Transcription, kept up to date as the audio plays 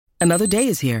Another day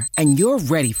is here, and you're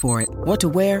ready for it. What to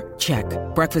wear? Check.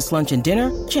 Breakfast, lunch, and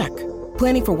dinner? Check.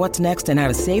 Planning for what's next and how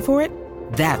to save for it?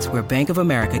 That's where Bank of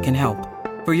America can help.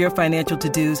 For your financial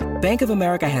to-dos, Bank of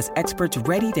America has experts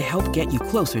ready to help get you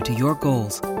closer to your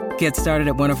goals. Get started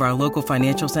at one of our local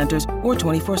financial centers or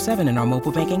 24/7 in our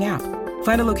mobile banking app.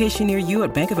 Find a location near you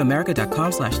at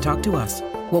bankofamerica.com/talktous.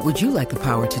 What would you like the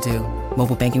power to do?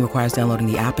 Mobile banking requires downloading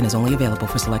the app and is only available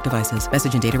for select devices.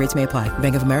 Message and data rates may apply.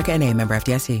 Bank of America N.A., member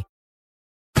FDIC.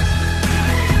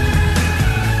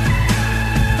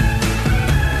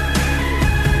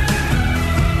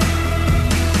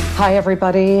 Hi,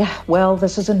 everybody. Well,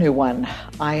 this is a new one.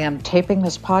 I am taping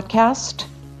this podcast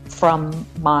from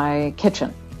my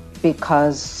kitchen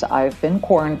because I've been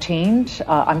quarantined.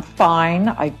 I'm fine.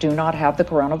 I do not have the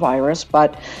coronavirus,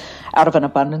 but out of an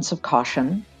abundance of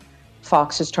caution,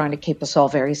 Fox is trying to keep us all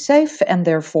very safe, and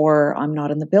therefore I'm not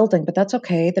in the building. But that's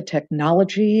okay. The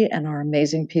technology and our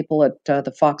amazing people at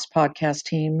the Fox podcast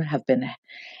team have been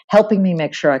helping me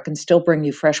make sure I can still bring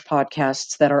you fresh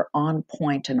podcasts that are on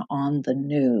point and on the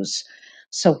news.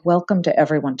 So welcome to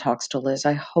Everyone Talks to Liz.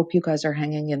 I hope you guys are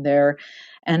hanging in there.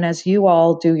 And as you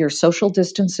all do your social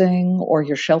distancing or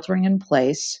your sheltering in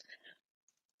place,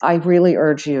 I really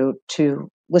urge you to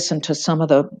listen to some of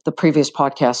the previous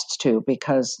podcasts too,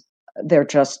 because they're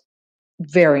just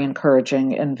very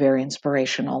encouraging and very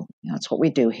inspirational. That's what we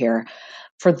do here.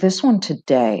 For this one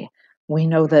today, we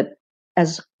know that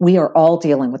as we are all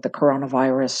dealing with the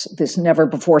coronavirus, this never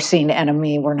before seen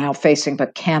enemy we're now facing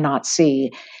but cannot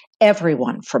see,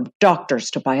 everyone from doctors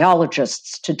to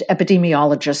biologists to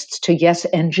epidemiologists to, yes,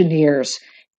 engineers,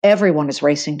 everyone is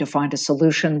racing to find a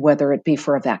solution, whether it be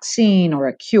for a vaccine or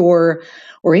a cure,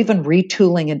 or even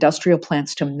retooling industrial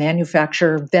plants to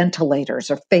manufacture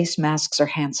ventilators or face masks or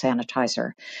hand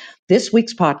sanitizer. This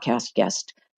week's podcast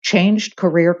guest changed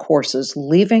career courses,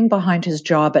 leaving behind his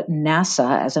job at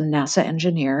NASA as a NASA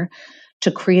engineer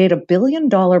to create $1 billion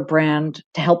brand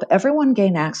to help everyone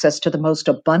gain access to the most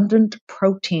abundant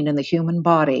protein in the human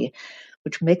body,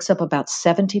 which makes up about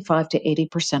 75 to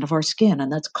 80% of our skin,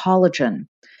 and that's collagen.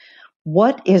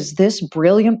 What is this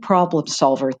brilliant problem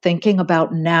solver thinking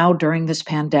about now during this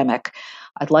pandemic?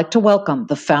 I'd like to welcome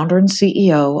the founder and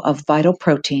CEO of Vital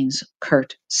Proteins,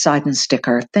 Kurt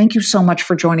Seidensticker. Thank you so much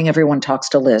for joining Everyone Talks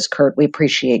to Liz. Kurt, we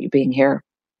appreciate you being here.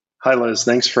 Hi, Liz.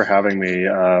 Thanks for having me.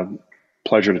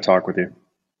 Pleasure to talk with you.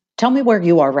 Tell me where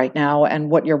you are right now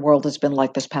and what your world has been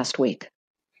like this past week.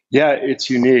 Yeah, it's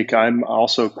unique. I'm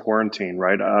also quarantined,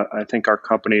 right? I think our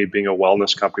company, being a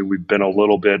wellness company, we've been a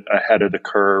little bit ahead of the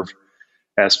curve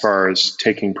as far as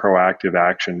taking proactive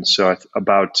action. So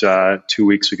about 2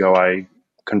 weeks ago, I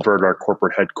converted our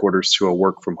corporate headquarters to a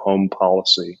work from home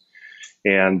policy.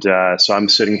 And so I'm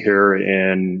sitting here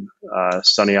in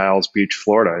sunny Isles Beach,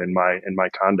 Florida in my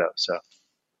condo. So.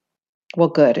 Well,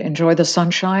 good. Enjoy the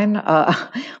sunshine.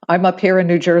 I'm up here in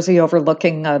New Jersey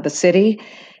overlooking the city,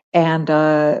 and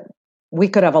we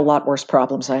could have a lot worse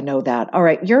problems. I know that. All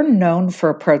right. You're known for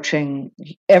approaching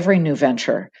every new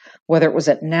venture, whether it was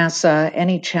at NASA,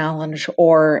 any challenge,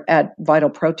 or at Vital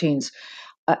Proteins,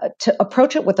 to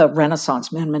approach it with a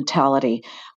Renaissance man mentality.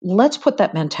 Let's put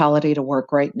that mentality to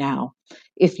work right now.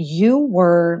 If you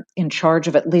were in charge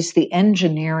of at least the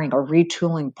engineering or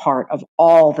retooling part of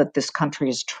all that this country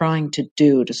is trying to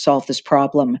do to solve this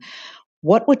problem,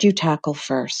 what would you tackle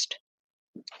first?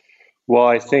 Well,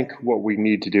 I think what we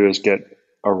need to do is get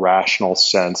a rational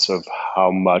sense of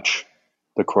how much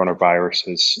the coronavirus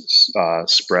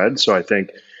has spread. So I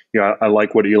think, I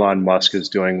like what Elon Musk is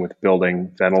doing with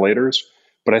building ventilators,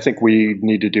 but I think we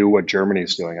need to do what Germany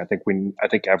is doing. I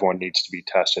think everyone needs to be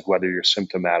tested, whether you're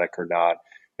symptomatic or not,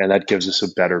 and that gives us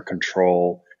a better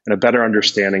control and a better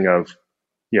understanding of,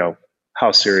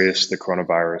 how serious the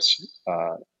coronavirus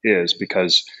is,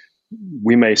 because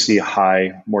we may see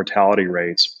high mortality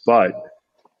rates, but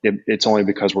it's only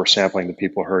because we're sampling the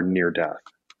people who are near death,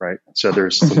 right? So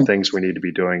there's some things we need to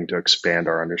be doing to expand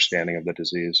our understanding of the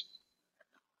disease.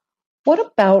 What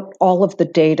about all of the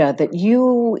data that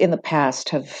you in the past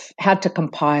have had to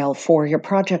compile for your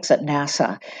projects at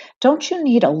NASA? Don't you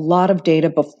need a lot of data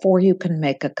before you can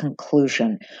make a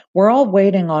conclusion? We're all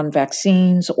waiting on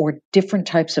vaccines or different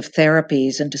types of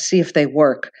therapies and to see if they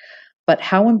work. But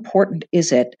how important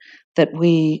is it that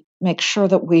we make sure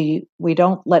that we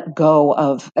don't let go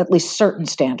of at least certain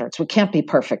standards? We can't be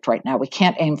perfect right now. We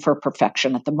can't aim for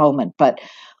perfection at the moment, but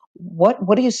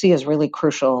what do you see as really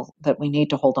crucial that we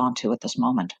need to hold on to at this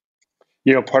moment?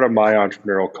 Part of my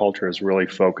entrepreneurial culture is really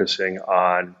focusing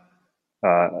on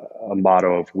a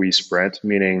motto of "We Sprint,"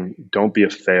 meaning don't be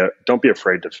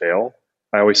afraid to fail.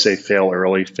 I always say fail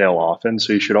early, fail often.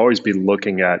 So you should always be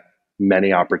looking at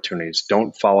many opportunities.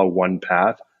 Don't follow one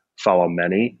path, follow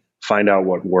many. Find out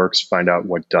what works, find out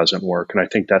what doesn't work. And I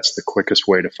think that's the quickest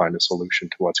way to find a solution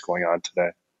to what's going on today.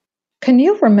 Can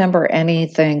you remember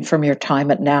anything from your time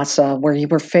at NASA where you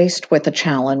were faced with a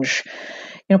challenge?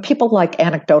 People like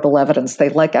anecdotal evidence. They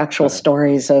like actual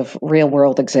stories of real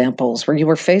world examples where you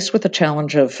were faced with a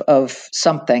challenge of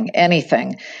something,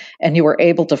 anything, and you were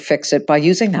able to fix it by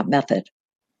using that method.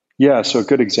 Yeah, so a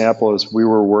good example is we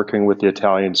were working with the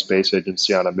Italian Space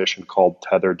Agency on a mission called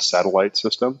Tethered Satellite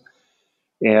System.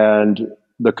 And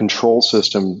the control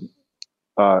system,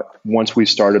 once we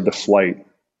started the flight,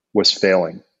 was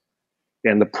failing.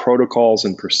 And the protocols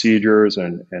and procedures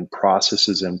and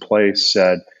processes in place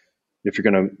said, if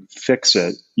you're going to fix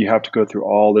it, you have to go through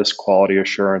all this quality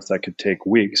assurance that could take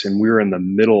weeks. And we were in the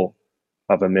middle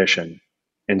of a mission.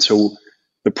 And so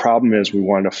the problem is we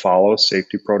wanted to follow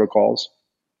safety protocols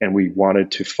and we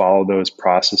wanted to follow those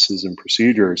processes and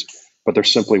procedures, but there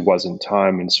simply wasn't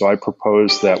time. And so I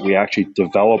proposed that we actually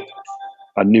develop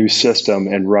a new system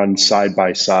and run side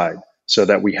by side so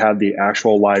that we had the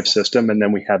actual live system and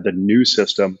then we had the new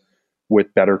system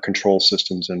with better control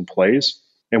systems in place.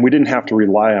 And we didn't have to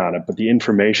rely on it, but the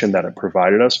information that it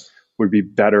provided us would be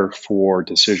better for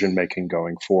decision making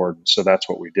going forward. So that's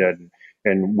what we did.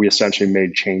 And we essentially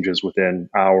made changes within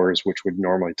hours, which would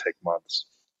normally take months.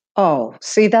 Oh,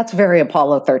 see, that's very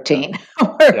Apollo 13.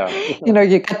 Yeah.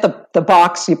 You get the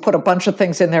box, you put a bunch of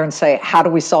things in there and say, how do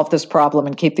we solve this problem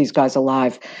and keep these guys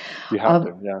alive? You have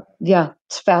to, yeah. Yeah,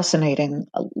 it's fascinating.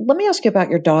 Let me ask you about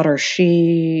your daughter.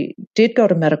 She did go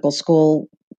to medical school.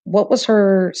 What was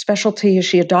her specialty? Is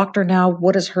she a doctor now?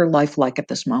 What is her life like at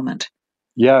this moment?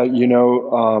 Yeah,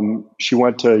 she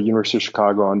went to University of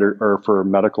Chicago for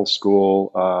medical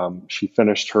school. She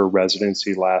finished her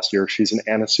residency last year. She's an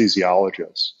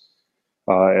anesthesiologist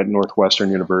at Northwestern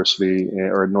University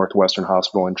or Northwestern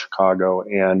Hospital in Chicago.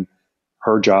 And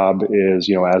her job is,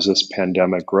 as this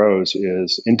pandemic grows,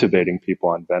 is intubating people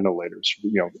on ventilators.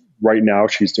 Right now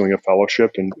she's doing a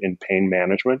fellowship in pain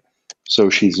management.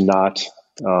 So she's not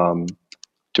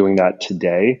doing that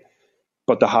today.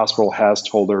 But the hospital has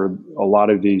told her a lot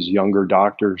of these younger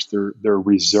doctors, they're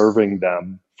reserving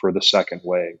them for the second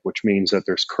wave, which means that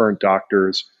there's current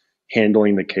doctors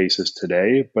handling the cases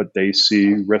today, but they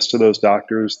see risk to those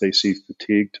doctors, they see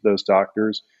fatigue to those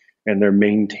doctors, and they're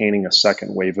maintaining a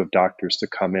second wave of doctors to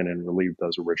come in and relieve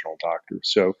those original doctors.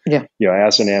 So,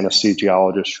 as an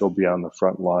anesthesiologist, she'll be on the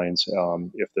front lines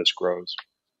if this grows.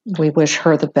 We wish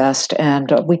her the best,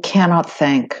 and we cannot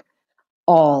thank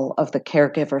all of the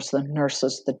caregivers, the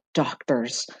nurses, the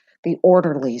doctors, the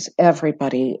orderlies,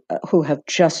 everybody who have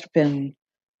just been,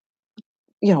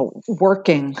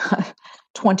 working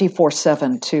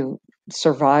 24/7 to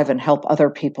survive and help other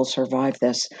people survive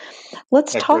this.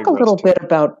 Let's talk a little bit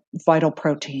about Vital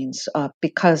Proteins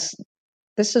because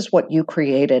this is what you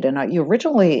created, and you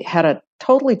originally had a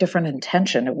totally different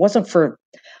intention. It wasn't for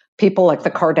people like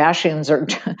the Kardashians or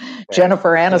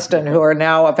Jennifer Aniston who are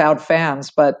now Avowed fans,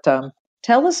 but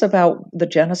tell us about the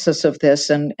genesis of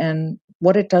this and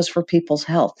what it does for people's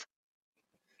health.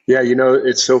 Yeah,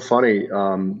 it's so funny.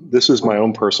 This is my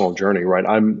own personal journey, right?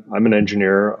 I'm an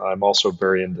engineer. I'm also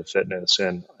very into fitness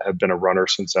and have been a runner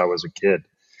since I was a kid.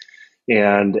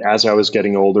 And as I was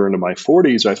getting older into my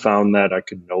 40s, I found that I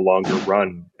could no longer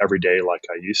run every day like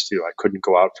I used to. I couldn't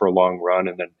go out for a long run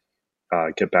and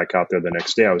then get back out there the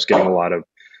next day. I was getting a lot of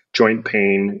joint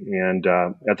pain. And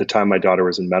at the time, my daughter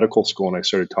was in medical school and I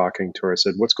started talking to her. I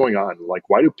said, what's going on? Like,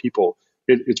 why do people,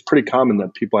 it's pretty common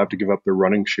that people have to give up their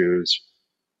running shoes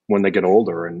when they get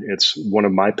older. And it's one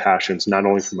of my passions, not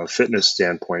only from a fitness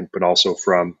standpoint, but also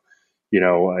from,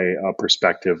 a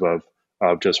perspective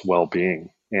of just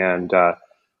well-being. And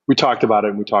we talked about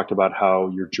it, and we talked about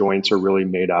how your joints are really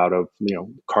made out of,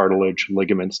 cartilage,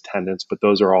 ligaments, tendons, but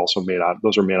those are made out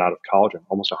of collagen,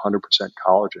 almost 100%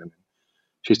 collagen.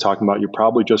 She's talking about you're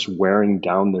probably just wearing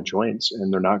down the joints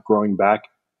and they're not growing back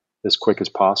as quick as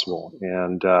possible.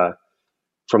 And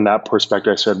from that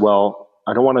perspective, I said, well,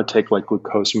 I don't want to take like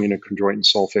glucosamine and chondroitin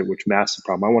sulfate, which masks the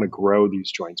problem. I want to grow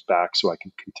these joints back so I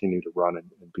can continue to run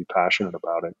and be passionate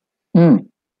about it. Mm.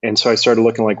 And so I started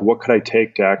looking like, what could I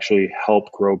take to actually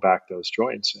help grow back those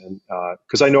joints? And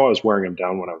because I know I was wearing them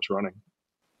down when I was running.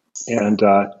 And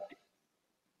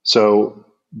so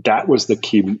that was the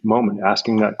key moment.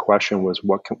 Asking that question was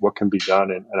what can be done?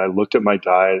 And I looked at my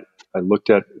diet. I looked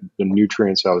at the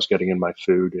nutrients I was getting in my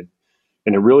food.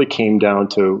 And it really came down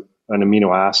to an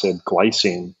amino acid,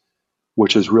 glycine,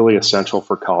 which is really essential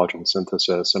for collagen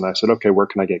synthesis. And I said, okay, where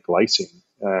can I get glycine?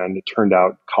 And it turned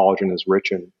out collagen is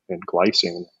rich in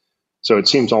glycine. So it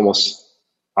seems almost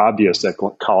obvious that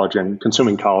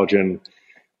consuming collagen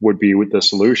would be with the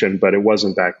solution, but it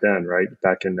wasn't back then, right?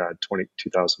 Back in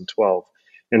 2012.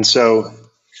 And so,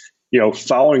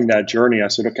 following that journey, I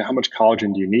said, okay, how much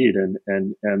collagen do you need? And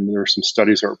there were some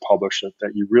studies that were published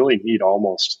that you really need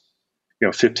almost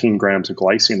 15 grams of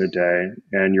glycine a day,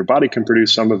 and your body can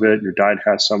produce some of it. Your diet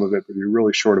has some of it, but you're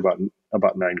really short about 9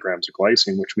 grams of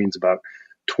glycine, which means about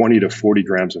 20 to 40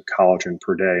 grams of collagen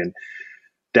per day. And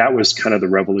that was kind of the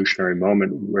revolutionary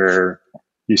moment where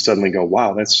you suddenly go,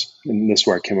 wow, and this is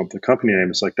where I came up with the company name.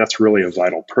 It's like, that's really a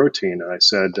vital protein. And I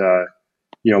said,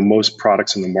 most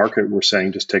products in the market were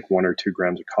saying just take 1 or 2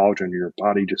 grams of collagen. Your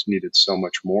body just needed so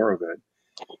much more of it.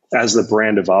 As the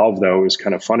brand evolved, though, it was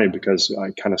kind of funny because I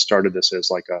kind of started this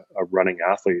as like a running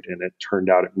athlete, and it turned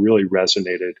out it really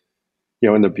resonated,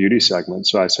 in the beauty segment.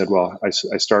 So I said, well, I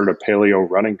started a paleo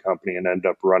running company and ended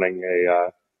up running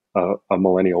a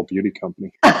millennial beauty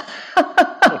company.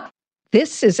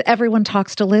 This is Everyone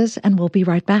Talks to Liz, and we'll be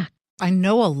right back. I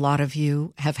know a lot of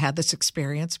you have had this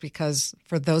experience because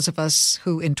for those of us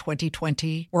who in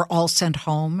 2020 were all sent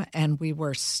home and we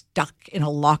were stuck in a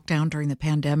lockdown during the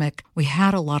pandemic, we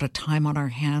had a lot of time on our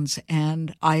hands,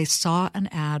 and I saw an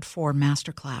ad for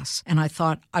Masterclass and I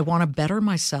thought, I want to better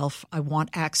myself. I want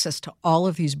access to all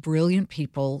of these brilliant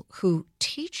people who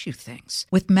teach you things.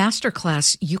 With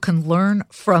Masterclass, you can learn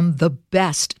from the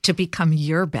best to become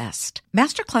your best.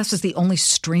 Masterclass is the only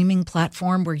streaming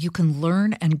platform where you can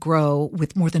learn and grow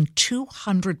with more than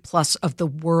 200 plus of the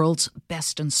world's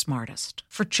best and smartest.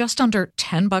 For just under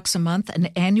 $10 a month, an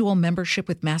annual membership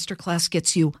with Masterclass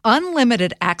gets you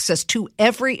unlimited access to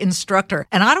every instructor.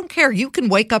 And I don't care. You can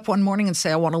wake up one morning and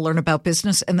say, I want to learn about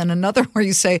business. And then another where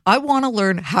you say, I want to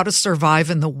learn how to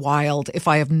survive in the wild if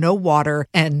I have no water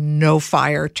and no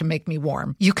fire to make me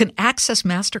warm. You can access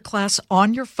Masterclass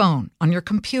on your phone, on your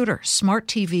computer, smart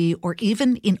TV, or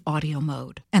even in audio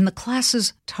mode. And the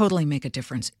classes totally make a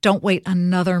difference. Don't wait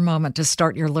another moment to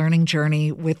start your learning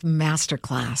journey with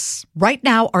Masterclass. Right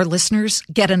now, our listeners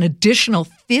get an additional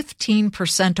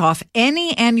 15% off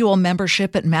any annual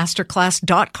membership at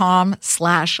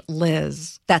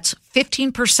masterclass.com/Liz. That's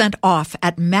 15% off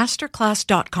at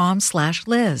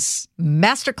masterclass.com/Liz.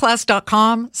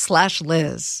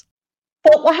 Masterclass.com/Liz.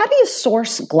 Well, how do you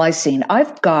source glycine?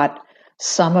 I've got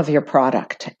some of your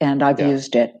product and I've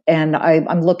used it, and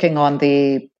I'm looking on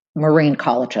the marine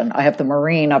collagen. I have the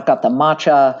marine, I've got the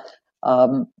matcha,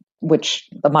 the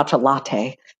matcha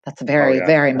latte. That's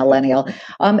very millennial.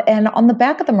 And on the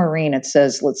back of the marine, it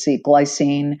says, let's see,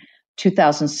 glycine,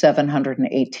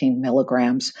 2,718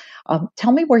 milligrams.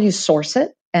 Tell me where you source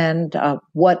it and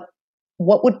what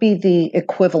would be the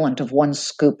equivalent of 1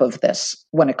 scoop of this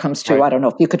when it comes to, I don't know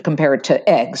if you could compare it to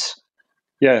eggs.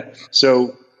 Yeah.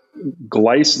 So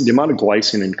the amount of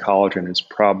glycine in collagen is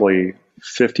probably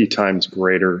 50 times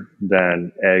greater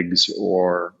than eggs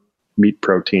or meat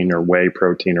protein or whey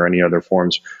protein or any other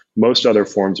forms. Most other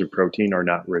forms of protein are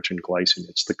not rich in glycine.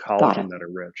 It's the collagen that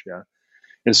are rich. Yeah.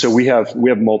 And so we have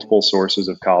multiple sources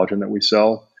of collagen that we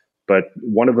sell. But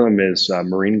one of them is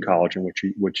marine collagen,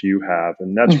 which you have,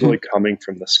 and that's really coming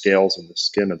from the scales and the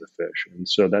skin of the fish, and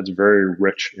so that's very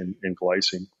rich in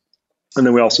glycine. And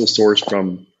then we also source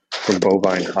from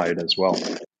bovine hide as well.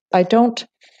 I don't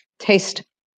taste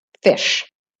fish.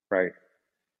 Right.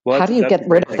 Well, how do you get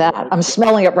rid of that? I'm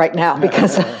smelling it right now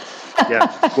because.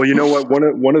 Yeah. Well, you know what?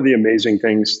 One of the amazing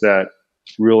things that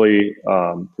really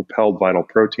propelled Vital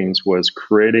Proteins was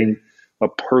creating a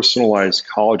personalized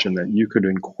collagen that you could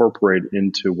incorporate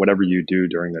into whatever you do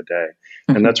during the day.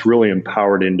 And that's really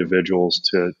empowered individuals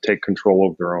to take control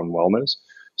of their own wellness.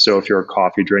 So if you're a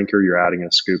coffee drinker, you're adding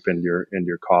a scoop into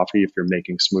your coffee. If you're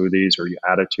making smoothies, or you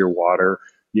add it to your water,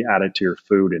 you add it to your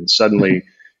food. And suddenly,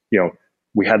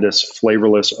 we had this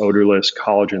flavorless, odorless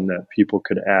collagen that people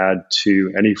could add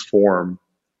to any form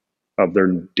of their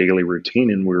daily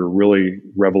routine. And we were really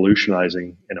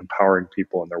revolutionizing and empowering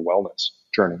people in their wellness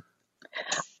journey.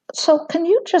 So can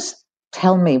you just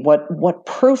tell me what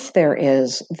proof there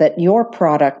is that your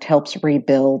product helps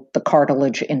rebuild the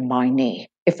cartilage in my knee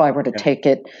if I were to take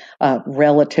it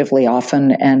relatively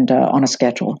often and on a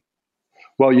schedule?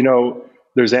 Well,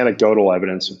 there's anecdotal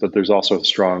evidence, but there's also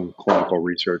strong clinical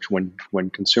research. When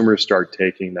consumers start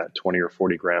taking that 20 or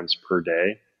 40 grams per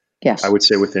day, I would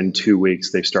say within 2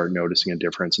 weeks, they start noticing a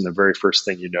difference. And the very first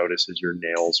thing you notice is your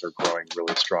nails are growing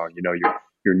really strong.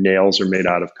 Your nails are made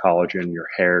out of collagen, your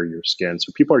hair, your skin.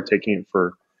 So people are taking it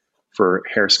for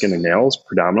hair, skin, and nails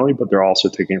predominantly, but they're also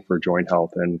taking it for joint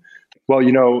health. And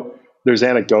there's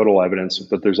anecdotal evidence,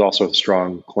 but there's also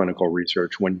strong clinical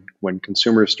research. When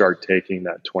consumers start taking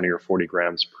that 20 or 40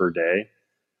 grams per day,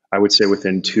 I would say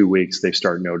within 2 weeks, they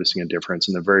start noticing a difference.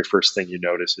 And the very first thing you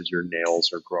notice is your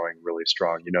nails are growing really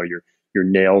strong. your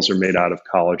nails are made out of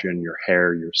collagen, your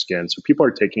hair, your skin. So people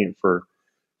are taking it for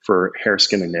hair,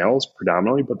 skin, and nails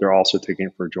predominantly, but they're also taking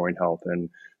it for joint health. And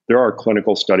there are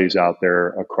clinical studies out there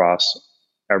across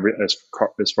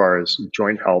as far as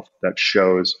joint health that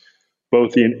shows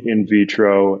both in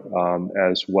vitro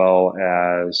as well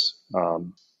as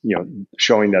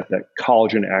showing that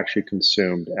collagen actually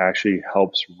consumed actually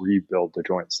helps rebuild the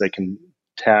joints. They can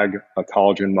tag a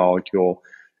collagen molecule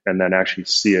and then actually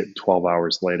see it 12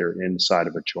 hours later inside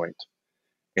of a joint.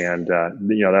 And,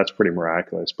 that's pretty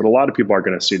miraculous. But a lot of people are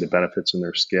going to see the benefits in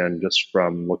their skin just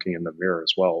from looking in the mirror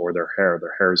as well, or their hair.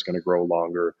 Their hair is going to grow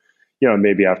longer.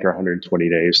 Maybe after 120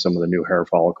 days, some of the new hair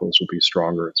follicles will be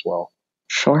stronger as well.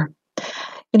 Sure.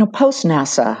 Post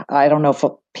NASA, I don't know if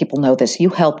people know this, you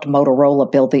helped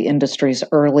Motorola build the industry's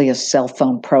earliest cell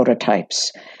phone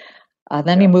prototypes.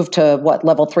 Then you moved to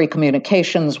level 3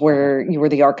 communications, where you were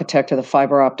the architect of the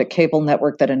fiber optic cable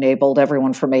network that enabled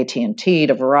everyone from AT&T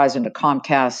to Verizon to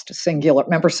Comcast to Singular,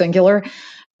 remember Singular,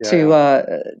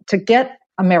 to get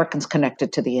Americans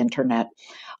connected to the internet.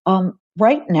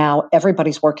 Right now,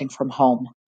 everybody's working from home.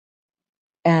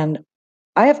 And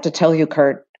I have to tell you,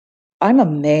 Kurt, I'm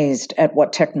amazed at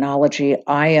what technology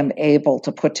I am able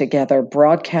to put together,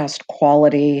 broadcast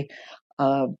quality,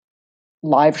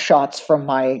 live shots from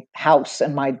my house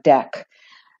and my deck,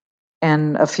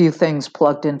 and a few things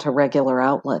plugged into regular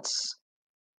outlets.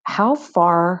 How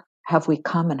far have we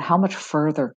come, and how much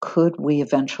further could we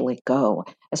eventually go,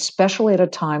 especially at a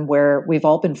time where we've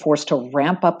all been forced to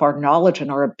ramp up our knowledge and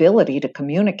our ability to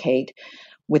communicate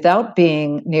without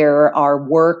being near our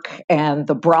work and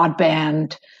the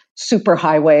broadband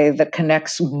superhighway that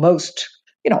connects most,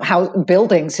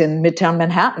 buildings in Midtown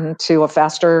Manhattan to a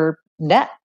faster net?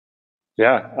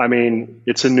 Yeah, I mean,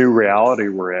 it's a new reality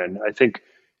we're in. I think,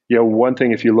 one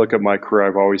thing, if you look at my career,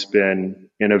 I've always been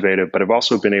innovative, but I've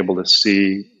also been able to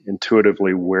see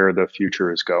intuitively where the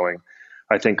future is going.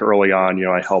 I think early on,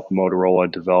 I helped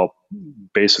Motorola develop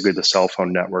basically the cell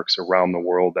phone networks around the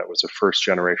world. That was the first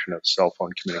generation of cell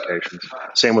phone communications.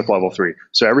 Same with level 3.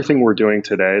 So everything we're doing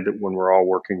today, that when we're all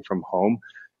working from home,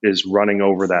 is running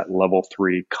over that level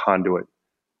 3 conduit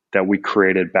that we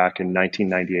created back in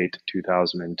 1998 to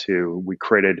 2002.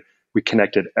 We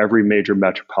connected every major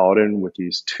metropolitan with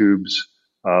these tubes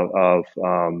of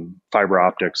fiber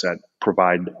optics that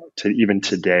provide to even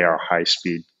today our high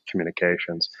speed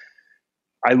communications.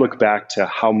 I look back to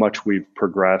how much we've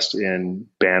progressed in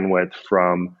bandwidth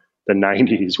from the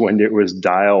 90s when it was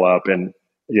dial up and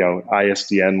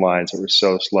ISDN lines that were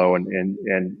so slow,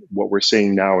 and what we're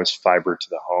seeing now is fiber to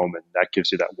the home, and that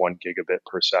gives you that 1 gigabit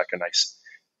per second.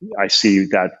 I see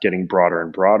that getting broader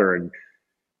and broader, and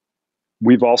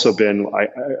we've also been.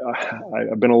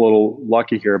 I've been a little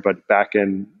lucky here, but back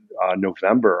in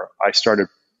November, I started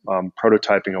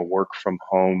prototyping a work from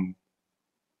home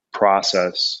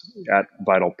process at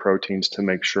Vital Proteins to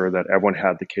make sure that everyone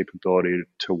had the capability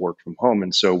to work from home.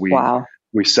 And so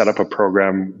we set up a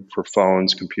program for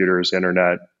phones, computers,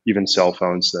 internet, even cell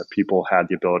phones, that people had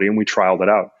the ability, and we trialed it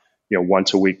out.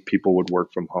 Once a week, people would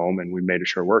work from home, and we made it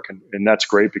sure work. And that's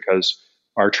great, because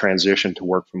our transition to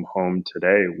work from home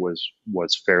today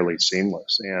was fairly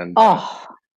seamless. And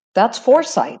that's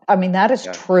foresight. I mean, that is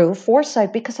true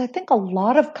foresight, because I think a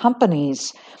lot of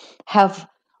companies have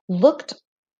looked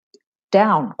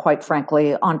down, quite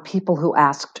frankly, on people who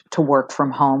asked to work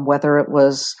from home, whether it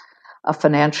was a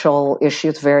financial issue.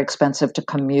 It's very expensive to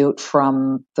commute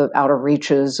from the outer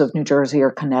reaches of New Jersey or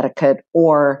Connecticut,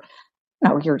 or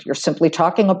you're simply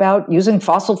talking about using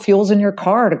fossil fuels in your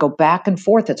car to go back and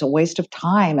forth. It's a waste of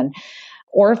time.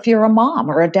 Or if you're a mom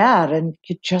or a dad and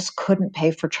you just couldn't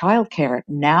pay for childcare.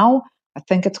 Now, I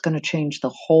think it's going to change the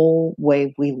whole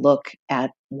way we look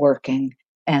at working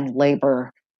and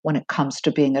labor when it comes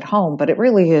to being at home. But it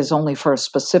really is only for a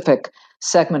specific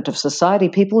segment of society.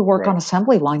 People who work on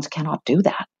assembly lines cannot do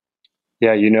that.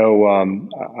 Yeah,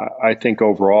 I think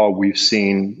overall we've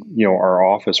seen, our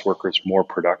office workers more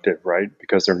productive, right?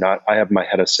 Because they're not. I have my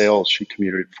head of sales. She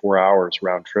commuted 4 hours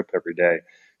round trip every day.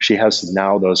 She has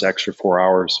now those extra 4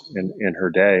 hours in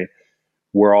her day.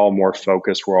 We're all more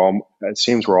focused. It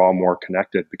seems we're all more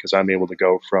connected, because I'm able to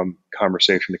go from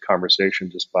conversation to conversation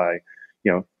just by,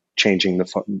 changing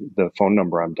the phone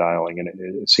number I'm dialing, and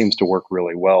it seems to work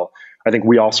really well. I think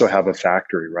we also have a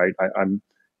factory, right?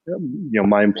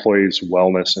 My employees'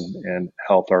 wellness and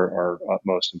health are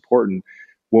utmost important.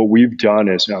 What we've done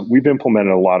is we've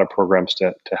implemented a lot of programs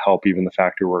to help even the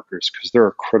factory workers, because they're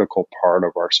a critical part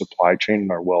of our supply chain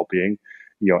and our well-being,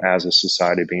 as a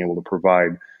society, being able to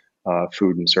provide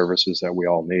food and services that we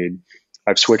all need.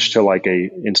 I've switched to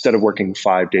instead of working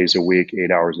 5 days a week,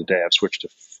 8 hours a day, I've switched to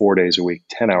 4 days a week,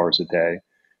 10 hours a day.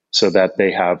 so that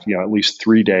they have, at least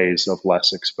 3 days of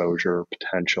less exposure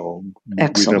potential.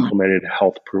 Excellent. We've implemented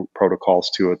health protocols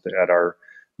to it at our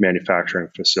manufacturing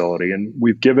facility. And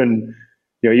we've given,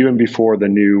 even before the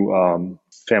new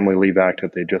Family Leave Act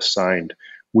that they just signed,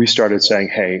 we started saying,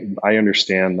 hey, I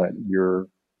understand that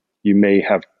you may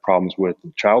have problems with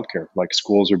childcare, like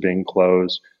schools are being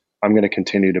closed. I'm going to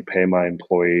continue to pay my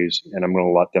employees and I'm going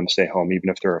to let them stay home, even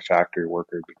if they're a factory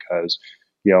worker, because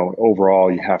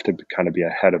overall, you have to kind of be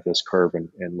ahead of this curve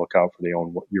and look out for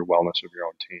your wellness of your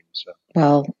own team. So.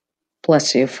 Well,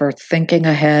 bless you for thinking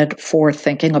ahead, for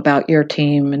thinking about your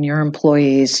team and your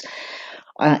employees.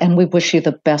 And we wish you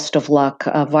the best of luck.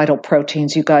 Vital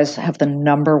Proteins, you guys have the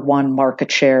 #1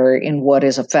 market share in what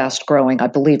is a fast-growing, I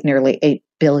believe, nearly $8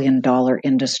 billion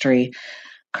industry.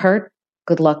 Kurt,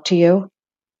 good luck to you.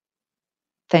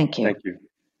 Thank you. Thank you.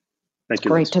 It's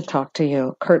great to talk to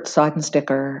you. Kurt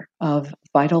Seidensticker of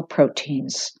Vital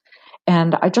Proteins.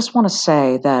 And I just want to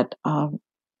say that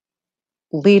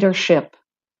leadership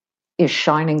is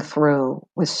shining through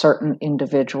with certain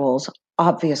individuals.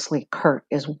 Obviously, Kurt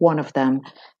is one of them.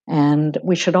 And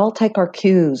we should all take our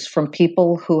cues from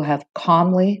people who have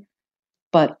calmly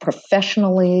but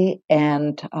professionally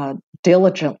and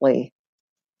diligently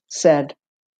said,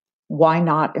 why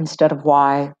not instead of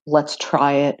why? Let's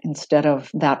try it instead of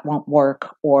that won't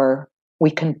work, or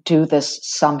we can do this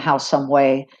somehow, some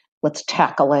way. Let's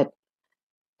tackle it.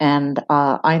 And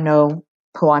I know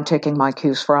who I'm taking my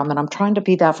cues from, and I'm trying to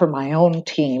be that for my own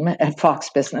team at Fox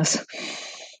Business.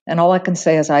 And all I can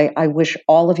say is I wish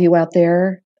all of you out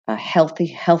there a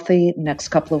healthy next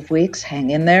couple of weeks. Hang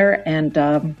in there. And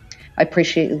I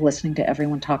appreciate you listening to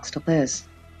Everyone Talks to Liz.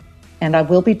 And I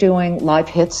will be doing live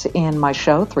hits in my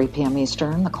show, 3 p.m.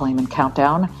 Eastern, the Clayman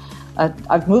Countdown.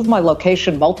 I've moved my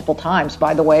location multiple times,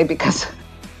 by the way, because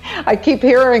I keep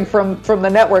hearing from the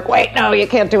network, wait, no, you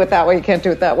can't do it that way, you can't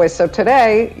do it that way. So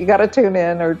today, you got to tune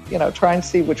in or, try and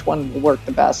see which one will work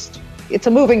the best. It's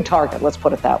a moving target, let's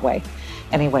put it that way.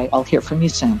 Anyway, I'll hear from you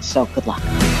soon, so good luck.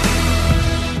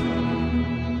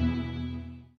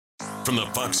 From the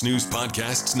Fox News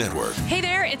Podcasts Network. Hey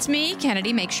there, it's me,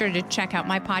 Kennedy. Make sure to check out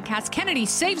my podcast, Kennedy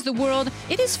Saves the World.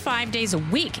 It is 5 days a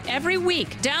week, every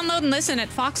week. Download and listen at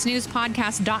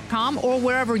foxnewspodcast.com or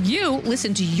wherever you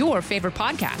listen to your favorite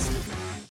podcast.